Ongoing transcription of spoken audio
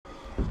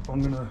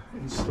I'm going to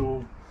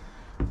install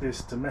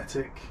this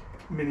Dometic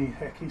Mini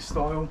Heki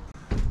style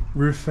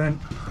roof vent,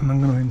 and I'm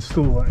going to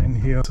install that in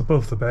here. It's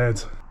above the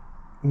bed.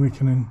 We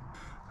can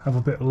have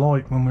a bit of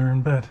light when we're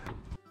in bed.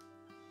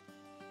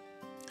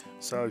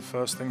 So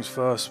first things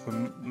first, we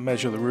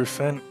measure the roof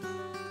vent,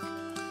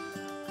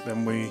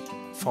 then we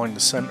find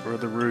the centre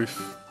of the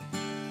roof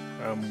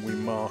and we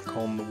mark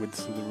on the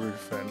width of the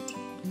roof vent.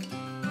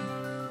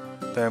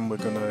 Then we're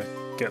going to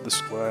get the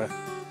square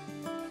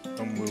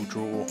and we'll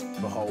draw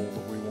the hole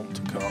that we want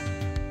to cut.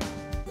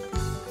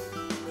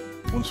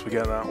 Once we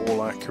get that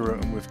all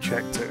accurate and we've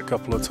checked it a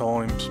couple of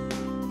times,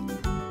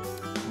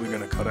 we're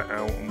going to cut it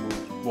out, and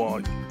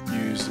what I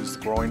use is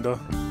the grinder.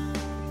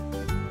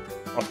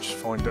 I just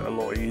find it a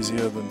lot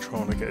easier than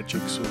trying to get a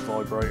jigsaw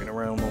vibrating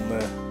around on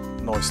there.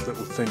 Nice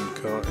little thin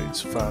cut,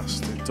 it's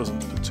fast, it doesn't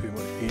put too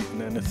much heat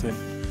in anything,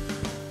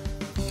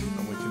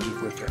 and we can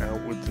just whip it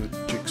out with the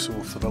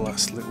jigsaw for the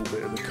last little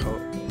bit of the cut,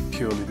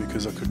 purely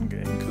because I couldn't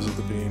get in because of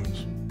the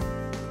beams.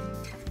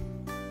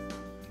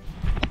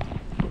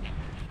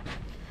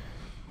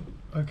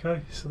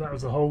 Okay, so that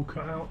was the hole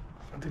cut out.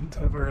 It didn't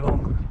take very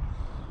long.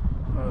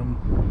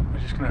 We're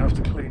just going to have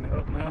to clean it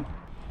up now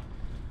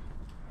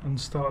and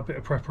start a bit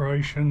of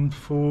preparation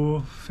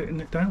for fitting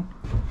it down.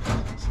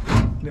 So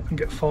nip and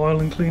get file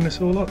and clean this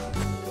all up.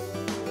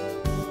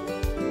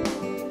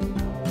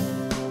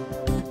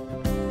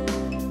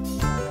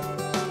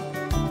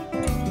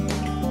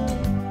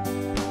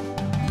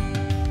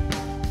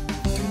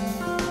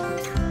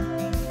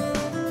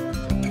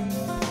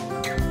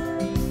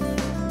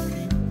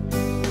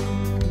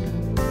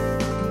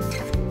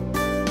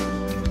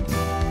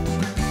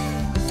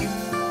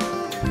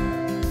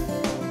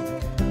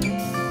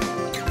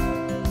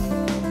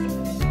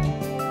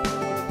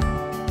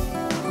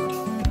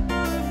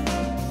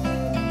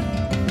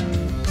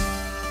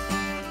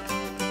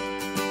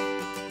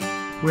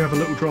 We have a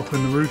little drop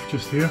in the roof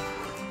just here,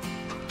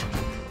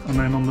 and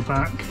then on the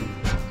back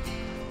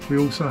we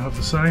also have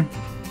the same,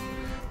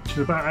 which is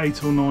about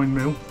 8 or 9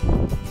 mil,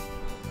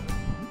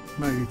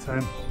 maybe 10,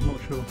 I'm not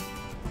sure.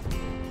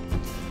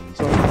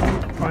 So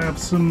I have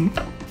some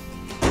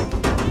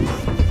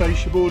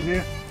fascia board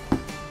here,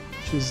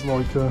 which is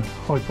like a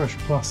high pressure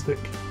plastic,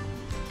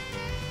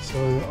 so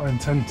I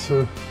intend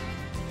to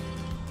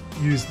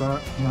use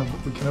that,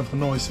 and we can have the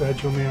nice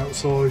edge on the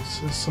outside,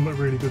 so it's something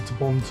really good to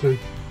bond to.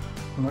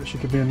 And that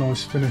should give me a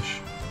nice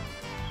finish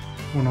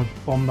when I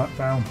bond that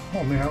down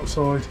on the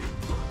outside,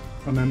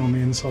 and then on the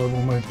inside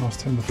we'll make a nice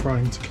timber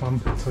frame to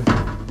clamp it to.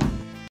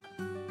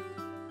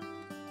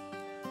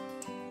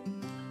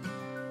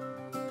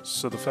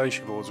 So the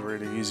fascia board's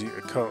really easy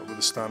to cut with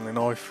a Stanley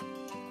knife.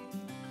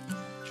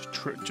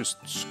 Just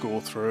score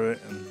through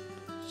it and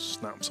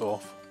snaps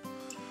off,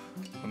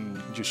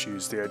 and just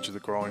use the edge of the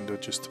grinder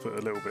just to put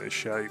a little bit of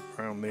shape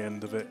around the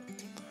end of it,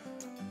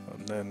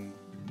 and then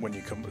when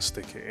you come to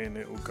stick it in,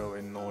 it will go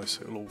in nice,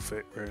 it'll all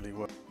fit really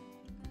well.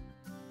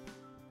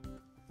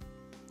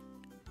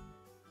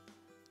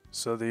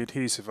 So the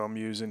adhesive I'm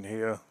using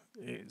here,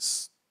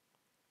 it's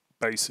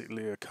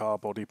basically a car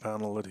body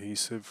panel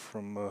adhesive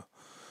from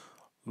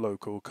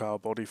local car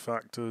body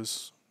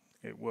factors.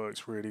 It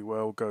works really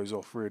well, goes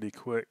off really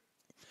quick,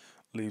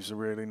 leaves a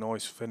really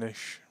nice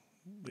finish.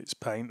 It's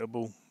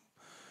paintable,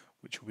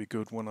 which will be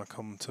good when I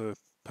come to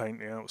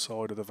paint the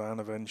outside of the van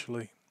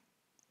eventually.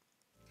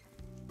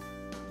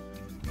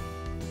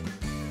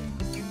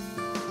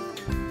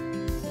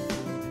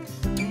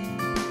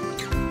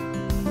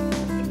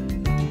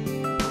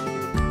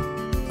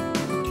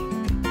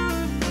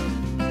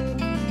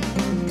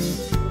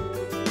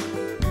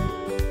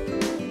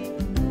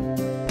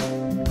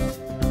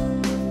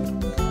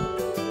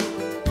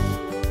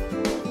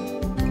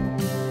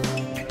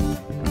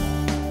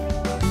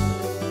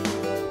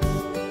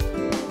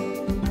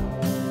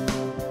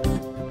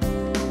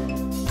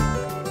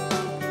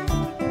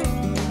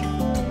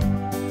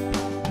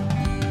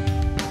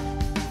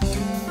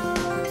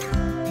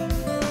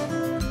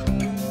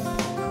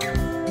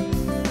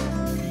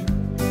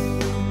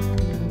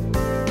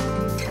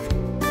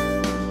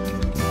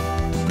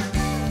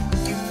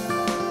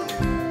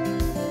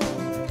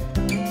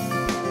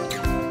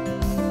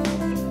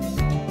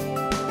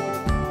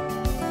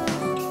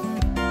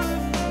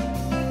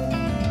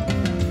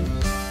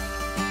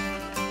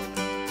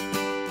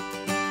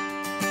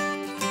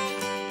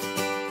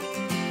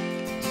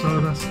 So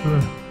that's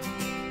the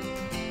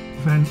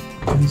vent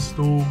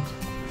installed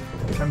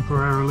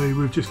temporarily.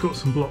 We've just got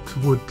some blocks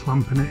of wood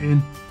clamping it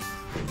in,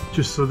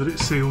 just so that it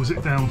seals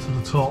it down to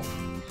the top.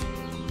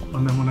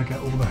 And then when I get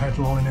all the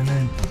headlining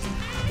in,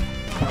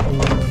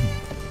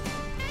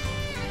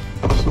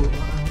 I'll sort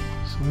that out.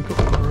 So we've got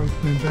our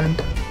opening vent,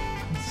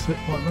 it'll sit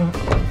like that.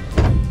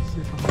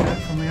 See if I can get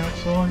it from the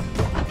outside.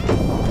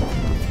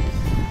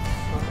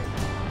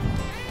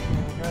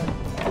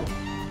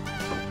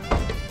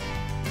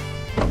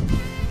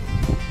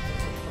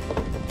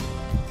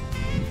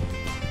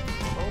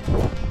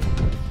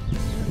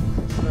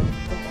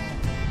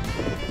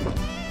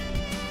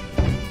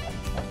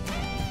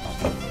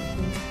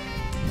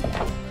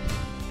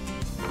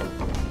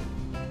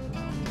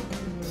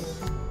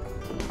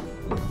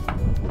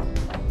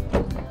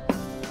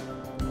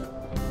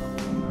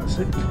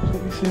 that's it. That's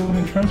what we see on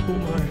in transport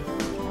mode.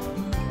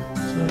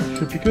 So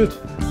should be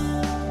good.